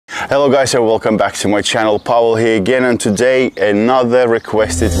Hello guys and welcome back to my channel. Pavel here again, and today another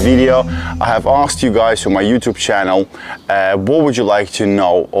requested video. I have asked you guys on my YouTube channel what would you like to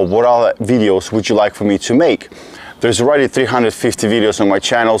know, or what other videos would you like for me to make. There's already 350 videos on my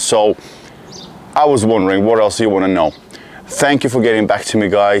channel, so I was wondering what else you want to know. Thank you for getting back to me,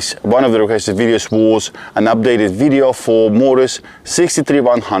 guys. One of the requested videos was an updated video for Modus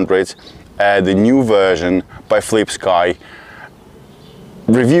 63100, the new version by Flip Sky.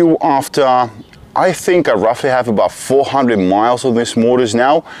 Review after, I think I roughly have about 400 miles of this Modus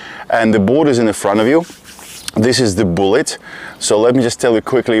now, and the board is in the front of you. This is the Bullet. So let me just tell you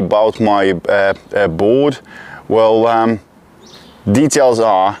quickly about my board. Well, details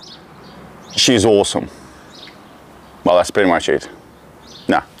are, she's awesome. Well, that's pretty much it.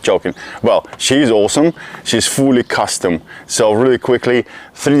 Nah, joking. Well, she's awesome. She's fully custom. So really quickly,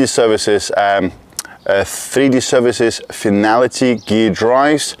 3D Services Finality gear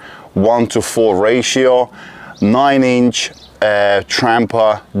drives, 1:4 ratio, 9-inch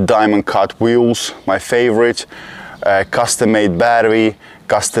Tramper diamond cut wheels, my favorite, custom-made battery,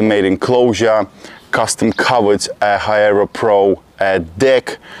 custom-made enclosure, custom covered Hyera Pro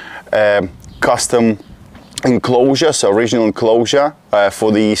deck, custom enclosure. So original enclosure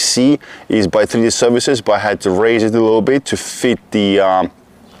for the EC is by 3D Services, but I had to raise it a little bit to fit the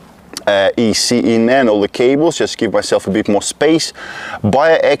EC in there and all the cables, just give myself a bit more space.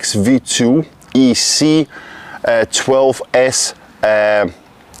 Bayer X V2 EC 12S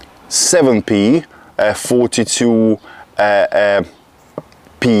 7P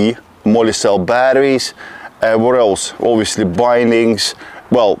 42P moly-cell batteries. What else? Obviously bindings.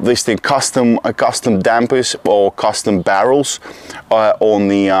 Well, this thing custom dampers or custom barrels on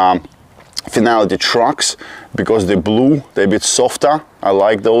the Finality trucks, because they're blue, they're a bit softer. I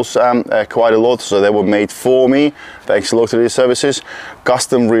like those quite a lot, so they were made for me. Thanks a lot to these services.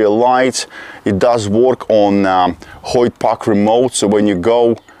 Custom rear lights. It does work on Hoyt Park remote, so when you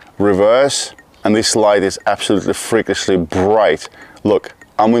go reverse, and this light is absolutely freakishly bright. Look,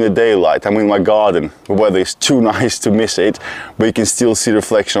 I'm in the daylight, I'm in my garden. The weather is too nice to miss it, but you can still see the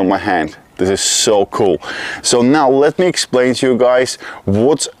reflection on my hand. This is so cool. So now let me explain to you guys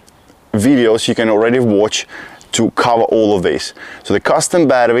what videos you can already watch to cover all of this. So the custom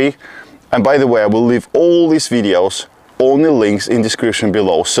battery, and by the way, I will leave all these videos on the links in description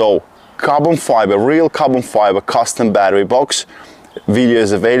below. So carbon fiber, real carbon fiber custom battery box video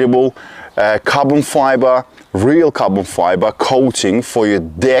is available. Carbon fiber, real carbon fiber coating for your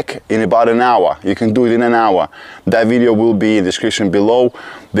deck in about an hour. You can do it in an hour. That video will be in the description below.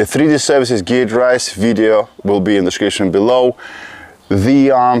 The 3D Services gear drives video will be in the description below.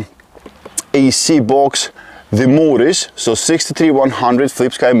 The AC box, the Modus, so 63100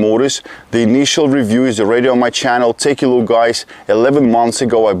 Flip Sky Modus. The initial review is already on my channel. Take a look, guys. 11 months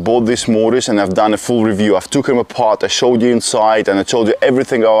ago I bought this Modus and I've done a full review. I've took him apart, I showed you inside, and I told you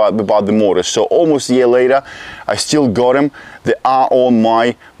everything about the Modus. So almost a year later, I still got them. They are on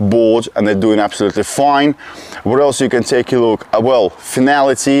my board and they're doing absolutely fine. What else you can take a look? Well,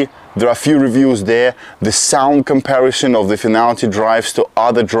 Finality. There are a few reviews there. The sound comparison of the Finality drives to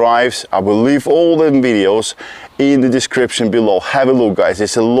other drives. I will leave all the videos in the description below. Have a look, guys.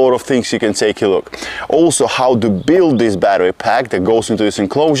 There's a lot of things you can take a look. Also, how to build this battery pack that goes into this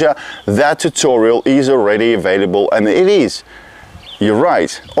enclosure. That tutorial is already available, and it is, you're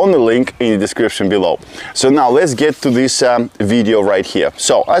right, on the link in the description below. So now let's get to this video right here.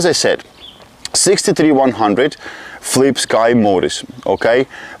 So as I said, 63100 Flip Sky Modus, okay?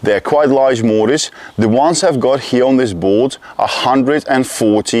 They're quite large motors. The ones I've got here on this board are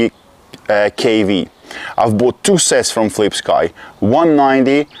 140 kV. I've bought two sets from Flip Sky,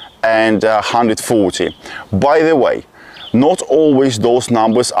 190 and 140. By the way, not always those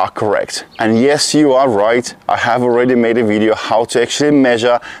numbers are correct. And yes, you are right. I have already made a video how to actually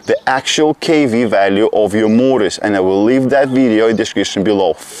measure the actual kV value of your motors, and I will leave that video in the description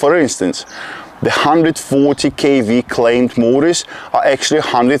below. For instance, the 140 kV claimed motors are actually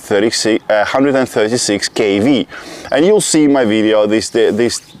 136 kV. And you'll see in my video these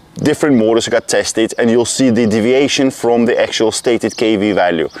different motors got tested, and you'll see the deviation from the actual stated kV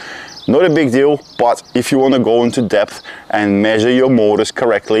value. Not a big deal, but if you want to go into depth and measure your motors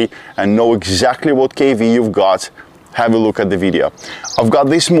correctly and know exactly what kV you've got, have a look at the video. I've got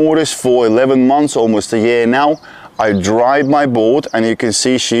these motors for 11 months, almost a year now. I dried my board and you can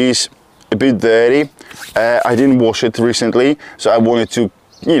see she's a bit dirty. I didn't wash it recently, so I wanted to,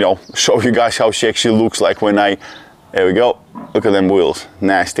 you know, show you guys how she actually looks like when I, there we go, look at them wheels,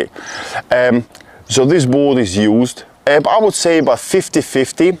 nasty. So this board is used, I would say about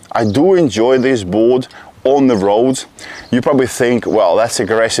 50-50. I do enjoy this board on the road, you probably think, well, that's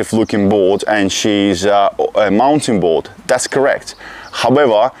aggressive looking board and she's a mountain board. That's correct.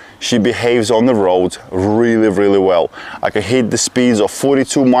 However, she behaves on the road really, really well. I can hit the speeds of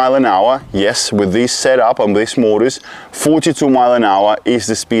 42 miles an hour. Yes, with this setup and these motors, 42 miles an hour is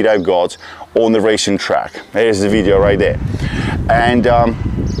the speed I've got on the racing track. There's the video right there. And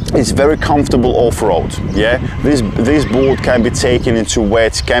it's very comfortable off-road. Yeah, this board can be taken into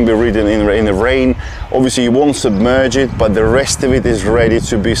wet, can be ridden in the rain. Obviously you won't submerge it, but the rest of it is ready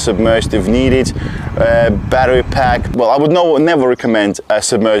to be submerged if needed. Battery pack, well, I would never recommend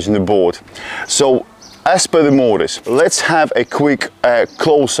submerging the board. So as per the motors, let's have a quick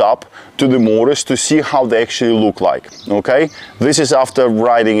close-up to the motors to see how they actually look like. Okay, this is after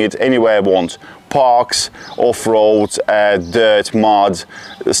riding it anywhere I want. Parks, off-road, dirt, mud,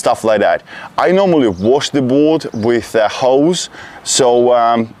 stuff like that. I normally wash the board with a hose, so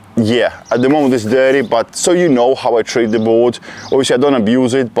yeah, at the moment it's dirty, but so you know how I treat the board. Obviously I don't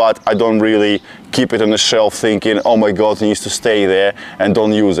abuse it, but I don't really keep it on the shelf thinking, oh my god, it needs to stay there, and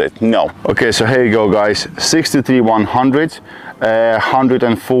don't use it. No. Okay, so here you go guys, 63100,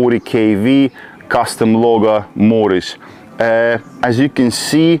 140 kV custom logger motors. As you can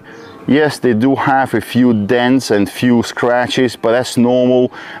see, yes, they do have a few dents and few scratches, but that's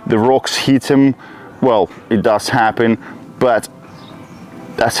normal. The rocks hit them. Well, it does happen, but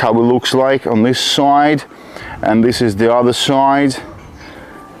that's how it looks like on this side. And this is the other side.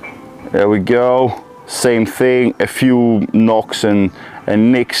 There we go. Same thing, a few knocks and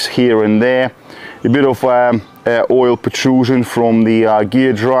nicks here and there. A bit of oil protrusion from the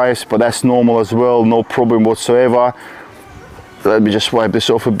gear drives, but that's normal as well, no problem whatsoever. Let me just wipe this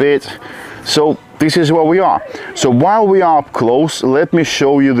off a bit. So this is where we are. So while we are up close, let me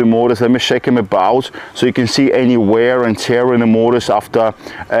show you the motors. Let me shake them about so you can see any wear and tear in the motors after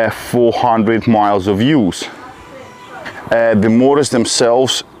 400 miles of use. The motors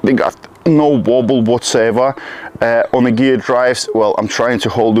themselves, they got no wobble whatsoever. On the gear drives, well, I'm trying to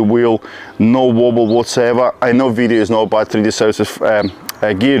hold the wheel, no wobble whatsoever. I know videos know about 3D Services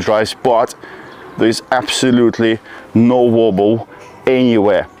gear drives, but there's absolutely no wobble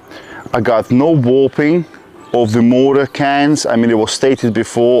anywhere. I got no warping of the motor cans. I mean, it was stated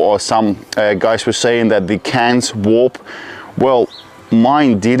before, or some guys were saying that the cans warp. Well,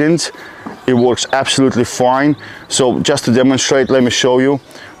 mine didn't. It works absolutely fine. So just to demonstrate, let me show you.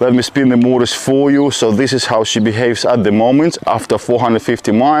 Let me spin the motors for you. So this is how she behaves at the moment after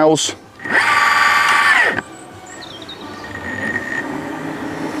 450 miles.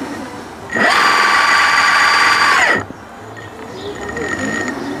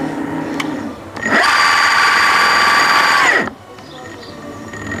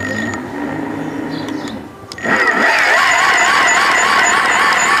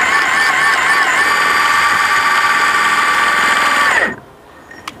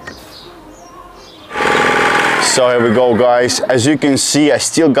 So here we go guys, as you can see I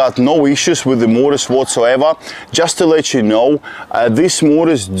still got no issues with the motors whatsoever. Just to let you know, these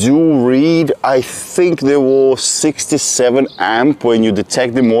motors do read, I think they were 67 amp when you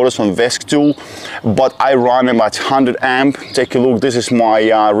detect the motors on VESC tool, but I run them at 100 amp. Take a look, this is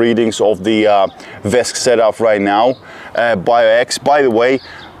my readings of the VESC setup right now. BioX, by the way,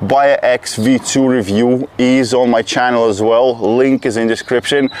 BioX V2 review is on my channel as well, link is in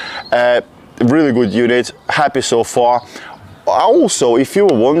description. Really good unit, happy so far. Also, if you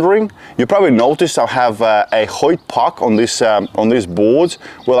were wondering, you probably noticed I have a Hoyt puck on this board.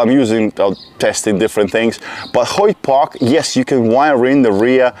 Well, I'm testing different things, but Hoyt puck, yes, you can wire in the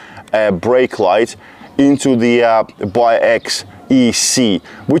rear brake light into the BioX EC,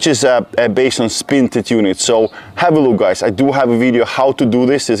 which is based on spinted unit. So have a look guys, I do have a video how to do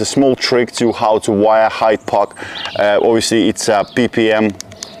this. There's a small trick to how to wire Hoyt puck. Obviously it's a PPM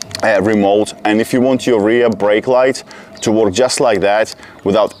remote, and if you want your rear brake light to work just like that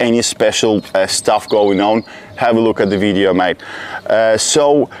without any special stuff going on, have a look at the video, mate.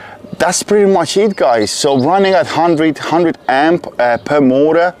 So that's pretty much it guys. So running at 100 amp per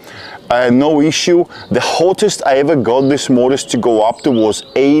motor, no issue. The hottest I ever got this motors to go up to was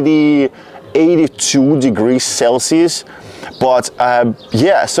 82 degrees Celsius. But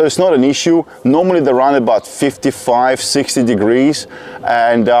yeah, so it's not an issue. Normally they run about 55-60 degrees,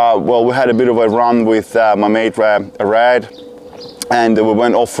 and well, we had a bit of a run with my mate Rad, and we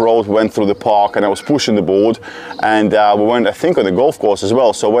went off-road, went through the park, and I was pushing the board, and we went, I think, on the golf course as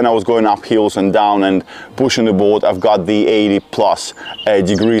well. So when I was going up hills and down and pushing the board, I've got the 80+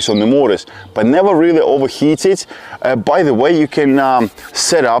 degrees on the motors, but never really overheated. By the way, you can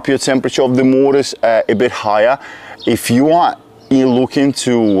set up your temperature of the motors a bit higher. If you are looking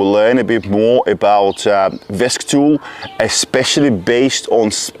to learn a bit more about VESC tool, especially based on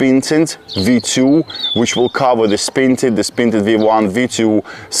Spinted V2, which will cover the Spinted V1, V2,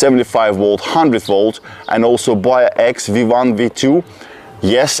 75 volt, 100 volt, and also BioX V1, V2,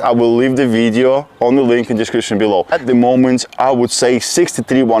 yes, I will leave the video on the link in the description below. At the moment, I would say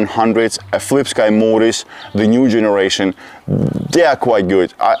 63100 Flip Sky motors, the new generation, they are quite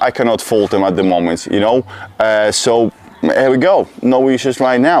good. I cannot fault them at the moment, you know. So here we go, no issues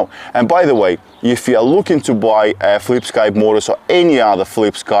right now. And by the way, if you are looking to buy Flip Sky motors or any other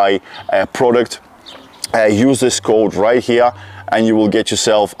Flip Sky product, use this code right here and you will get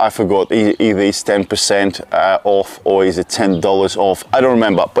yourself, I forgot, either it's 10% off or is it $10 off, I don't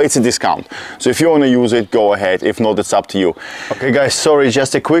remember, but it's a discount. So if you want to use it, go ahead. If not, it's up to you. Okay guys, sorry,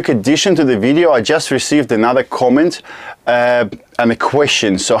 just a quick addition to the video. I just received another comment and a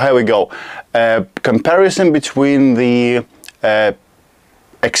question. So here we go. Comparison between the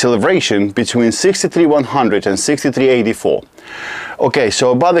acceleration between 63100 and 6384. Okay,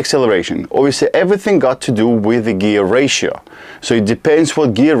 so about the acceleration, obviously everything got to do with the gear ratio. So it depends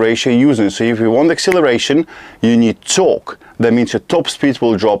what gear ratio you're using. So if you want acceleration, you need torque. That means your top speed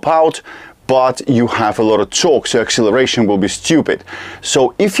will drop out, but you have a lot of torque, so acceleration will be stupid.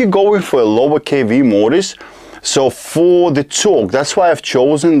 So if you're going for a lower kV motors, so for the torque, that's why I've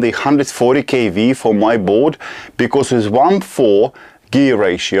chosen the 140 kV for my board, because it's 1:4 gear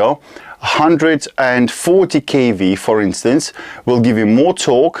ratio. 140 kV, for instance, will give you more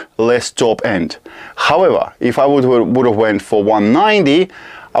torque, less top end. However, if I would have went for 190,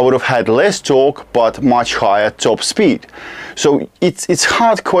 I would have had less torque but much higher top speed. So it's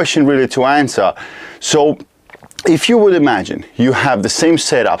hard question really to answer. So if you would imagine you have the same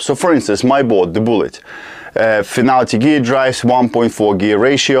setup, so for instance my board, the Bullet, finality gear drives, 1.4 gear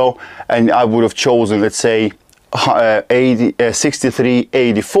ratio, and I would have chosen, let's say,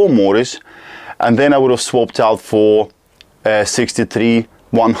 6384 motors, and then I would have swapped out for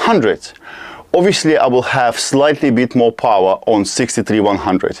 63100. Obviously I will have slightly bit more power on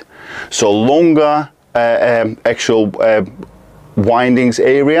 63100, so longer actual windings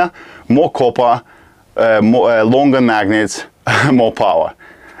area, more copper, longer magnets, more power.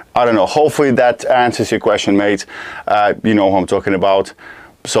 I don't know, hopefully that answers your question, mate. You know what I'm talking about.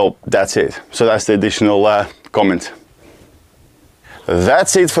 So that's it. So that's the additional comment.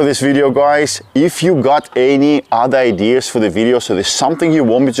 That's it for this video, guys. If you got any other ideas for the video, so there's something you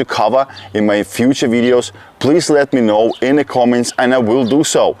want me to cover in my future videos, please let me know in the comments and I will do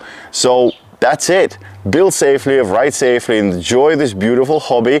so. So that's it. Build safely, ride safely, enjoy this beautiful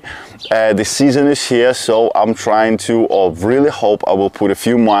hobby. The season is here, so I'm trying to, or really hope I will put a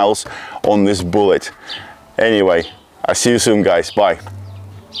few miles on this Bullet. Anyway, I'll see you soon, guys. Bye.